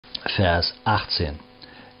Vers 18.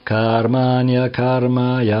 Karmanya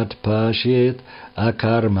karma yat pashyet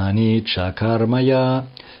akarmani cha karmaya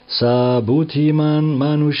sa buddhiman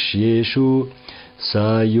manushyeshu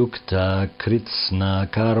sa yukta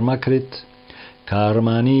kritsna karma krit.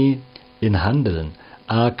 Karmani in Handeln,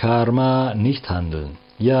 akarma nicht handeln,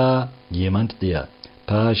 ja, jemand der,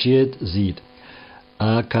 pashyet sieht,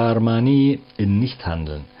 akarmani in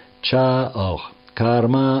Nichthandeln, cha auch,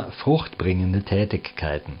 karma fruchtbringende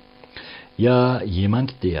Tätigkeiten. Ja,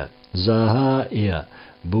 jemand der, saha er,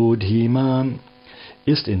 buddhiman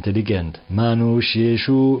ist intelligent,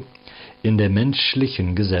 manushyeshu in der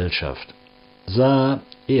menschlichen Gesellschaft. Sa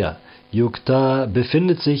er, yukta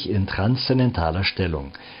befindet sich in transzendentaler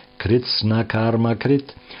Stellung, kritsna karma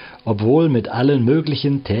krit, obwohl mit allen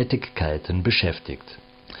möglichen Tätigkeiten beschäftigt.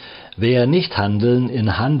 Wer Nichthandeln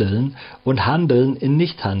in Handeln und Handeln in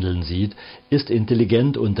Nichthandeln sieht, ist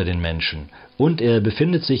intelligent unter den Menschen, und er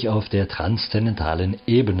befindet sich auf der transzendentalen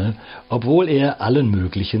Ebene, obwohl er allen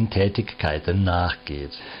möglichen Tätigkeiten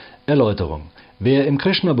nachgeht. Erläuterung: Wer im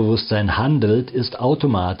Krishna-Bewusstsein handelt, ist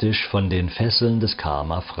automatisch von den Fesseln des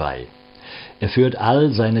Karma frei. Er führt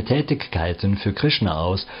all seine Tätigkeiten für Krishna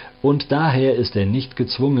aus, und daher ist er nicht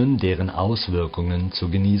gezwungen, deren Auswirkungen zu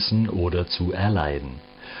genießen oder zu erleiden.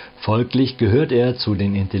 Folglich gehört er zu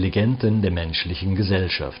den Intelligenten der menschlichen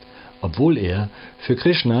Gesellschaft, obwohl er für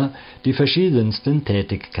Krishna die verschiedensten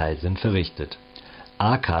Tätigkeiten verrichtet.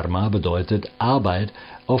 Akarma bedeutet Arbeit,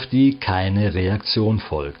 auf die keine Reaktion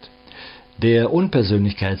folgt. Der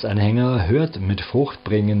Unpersönlichkeitsanhänger hört mit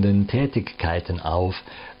fruchtbringenden Tätigkeiten auf,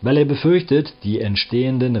 weil er befürchtet, die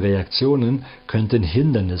entstehenden Reaktionen könnten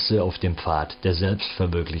Hindernisse auf dem Pfad der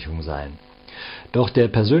Selbstverwirklichung sein. Doch der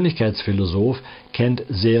Persönlichkeitsphilosoph kennt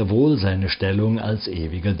sehr wohl seine Stellung als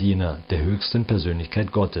ewiger Diener der höchsten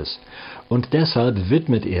Persönlichkeit Gottes, und deshalb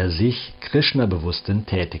widmet er sich Krishna-bewussten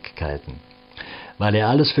Tätigkeiten. Weil er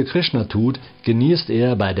alles für Krishna tut, genießt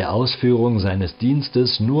er bei der Ausführung seines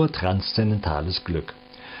Dienstes nur transzendentales Glück.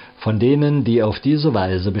 Von denen, die auf diese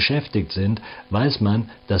Weise beschäftigt sind, weiß man,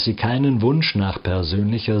 dass sie keinen Wunsch nach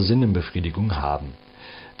persönlicher Sinnenbefriedigung haben.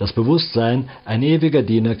 Das Bewusstsein, ein ewiger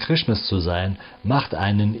Diener Krishnas zu sein, macht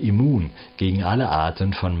einen immun gegen alle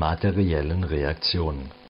Arten von materiellen Reaktionen.